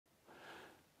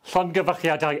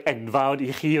Longyfarchiadau enfawr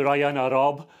I chi, Ryan and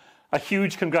Rob. A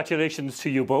huge congratulations to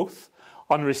you both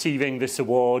on receiving this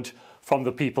award from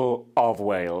the people of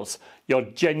Wales. You're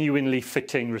genuinely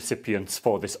fitting recipients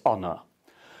for this honour.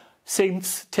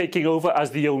 Since taking over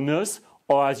as the owners,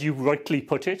 or as you rightly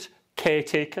put it,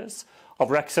 caretakers of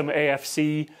Wrexham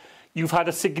AFC, you've had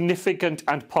a significant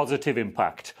and positive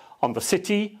impact on the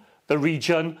city, the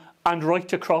region and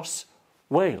right across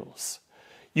Wales.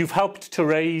 You've helped to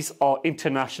raise our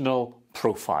international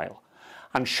profile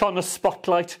and shone a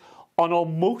spotlight on our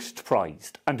most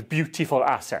prized and beautiful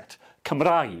asset,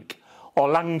 Cymraeg, or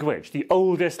language, the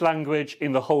oldest language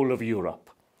in the whole of Europe.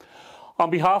 On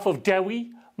behalf of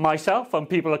Dewi, myself and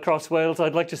people across Wales,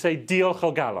 I'd like to say diolch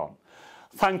o galon.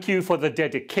 Thank you for the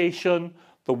dedication,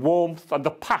 the warmth and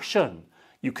the passion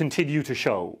you continue to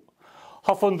show.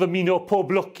 Hoffwn ddymuno pob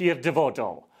lwc i'r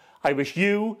dyfodol. I wish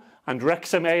you and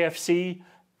Wrexham AFC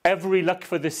every luck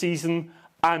for this season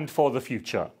and for the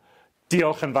future.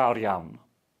 Diolch yn fawr iawn.